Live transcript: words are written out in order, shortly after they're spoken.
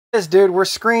Dude, we're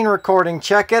screen recording.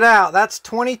 Check it out. That's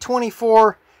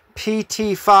 2024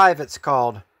 PT5 it's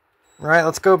called. All right,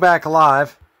 let's go back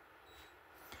live.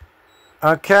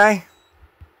 Okay.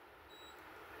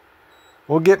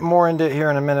 We'll get more into it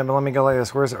here in a minute, but let me go like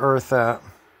this. Where's Earth at?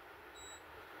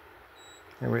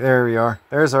 There we are.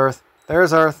 There's Earth.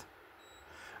 There's Earth.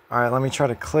 All right, let me try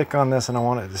to click on this, and I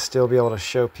want it to still be able to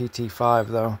show PT5,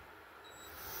 though.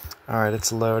 All right,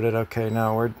 it's loaded. Okay,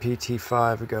 now where'd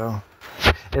PT5 go?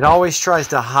 It always tries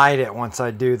to hide it once I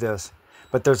do this,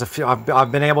 but there's a few.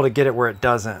 I've been able to get it where it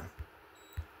doesn't.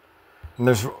 And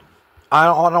there's, I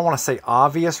don't want to say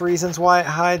obvious reasons why it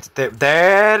hides.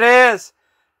 There it is.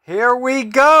 Here we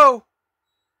go.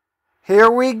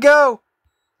 Here we go.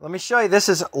 Let me show you. This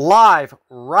is live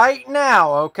right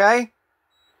now, okay?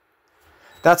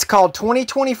 That's called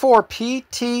 2024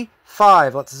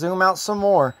 PT5. Let's zoom out some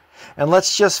more. And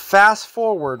let's just fast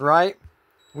forward, right?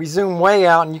 We zoom way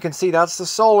out, and you can see that's the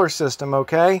solar system,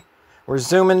 okay? We're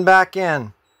zooming back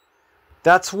in.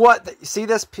 That's what, see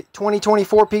this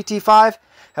 2024 PT5?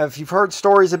 Have you heard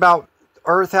stories about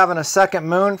Earth having a second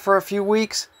moon for a few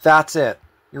weeks? That's it.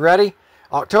 You ready?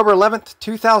 October 11th,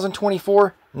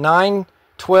 2024,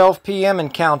 9:12 p.m.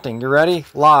 and counting. You ready?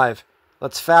 Live.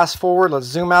 Let's fast forward. Let's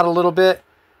zoom out a little bit.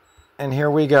 And here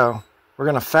we go. We're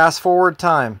going to fast forward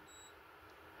time.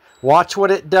 Watch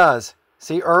what it does.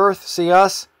 See Earth? See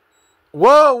us?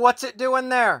 Whoa, what's it doing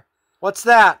there? What's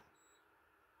that?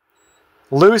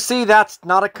 Lucy, that's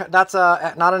not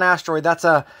an asteroid. That's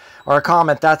a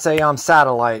comet. That's a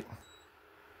satellite.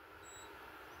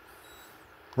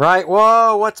 Right?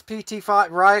 Whoa, what's PT5?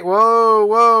 Right? Whoa,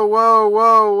 whoa, whoa,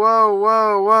 whoa, whoa,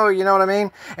 whoa, whoa. You know what I mean?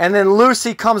 And then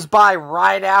Lucy comes by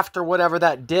right after whatever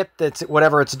that dip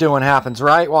whatever it's doing happens,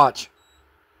 right? Watch.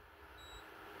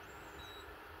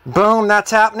 Boom,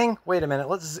 that's happening. Wait a minute.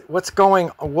 What's going?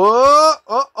 Whoa!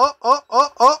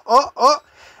 Oh.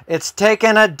 It's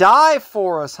taking a dive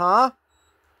for us, huh?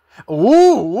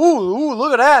 Ooh,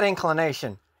 look at that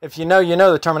inclination. If you know, you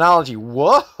know the terminology.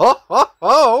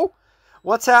 Whoa!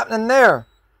 What's happening there?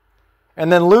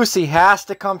 And then Lucy has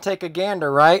to come take a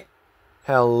gander, right?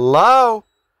 Hello?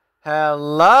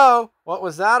 Hello? What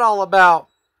was that all about?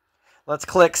 Let's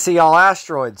click See All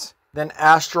Asteroids. Then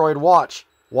Asteroid Watch.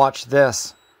 Watch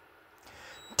this.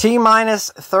 T-minus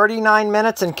 39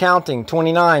 minutes and counting.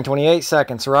 29, 28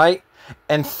 seconds, right?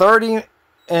 And 30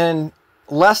 and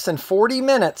less than 40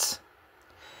 minutes.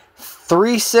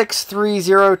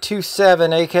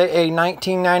 363027, aka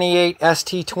 1998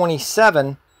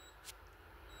 ST27,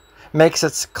 makes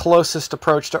its closest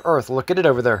approach to Earth. Look at it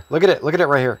over there. Look at it. Look at it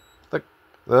right here.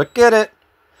 Look at it.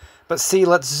 But see,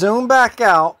 let's zoom back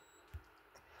out.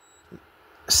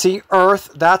 See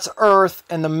Earth, that's Earth,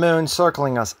 and the moon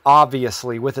circling us,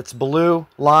 obviously, with its blue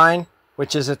line,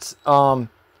 which is its path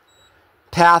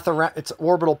around, its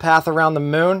orbital path around the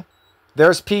moon.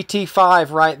 There's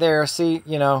PT5 right there. See,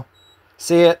 you know,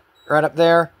 see it right up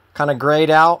there, kind of grayed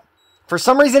out. For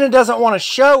some reason, it doesn't want to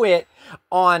show it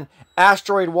on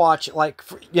Asteroid Watch. Like,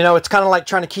 you know, it's kind of like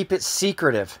trying to keep it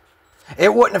secretive.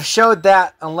 It wouldn't have showed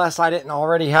that unless I didn't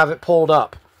already have it pulled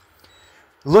up.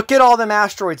 Look at all them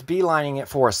asteroids beelining it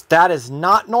for us. That is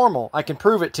not normal. I can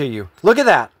prove it to you. Look at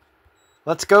that.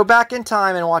 Let's go back in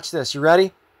time and watch this. You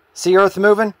ready? See Earth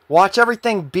moving? Watch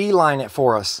everything beeline it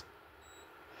for us.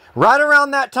 Right around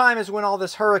that time is when all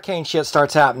this hurricane shit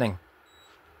starts happening.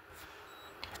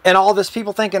 And all this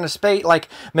people thinking of space, like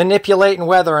manipulating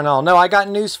weather and all. No, I got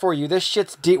news for you. This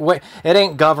shit's deep. It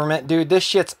ain't government, dude. This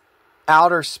shit's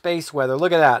outer space weather.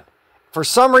 Look at that. For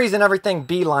some reason, everything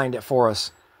beelined it for us.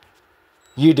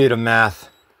 You do the math.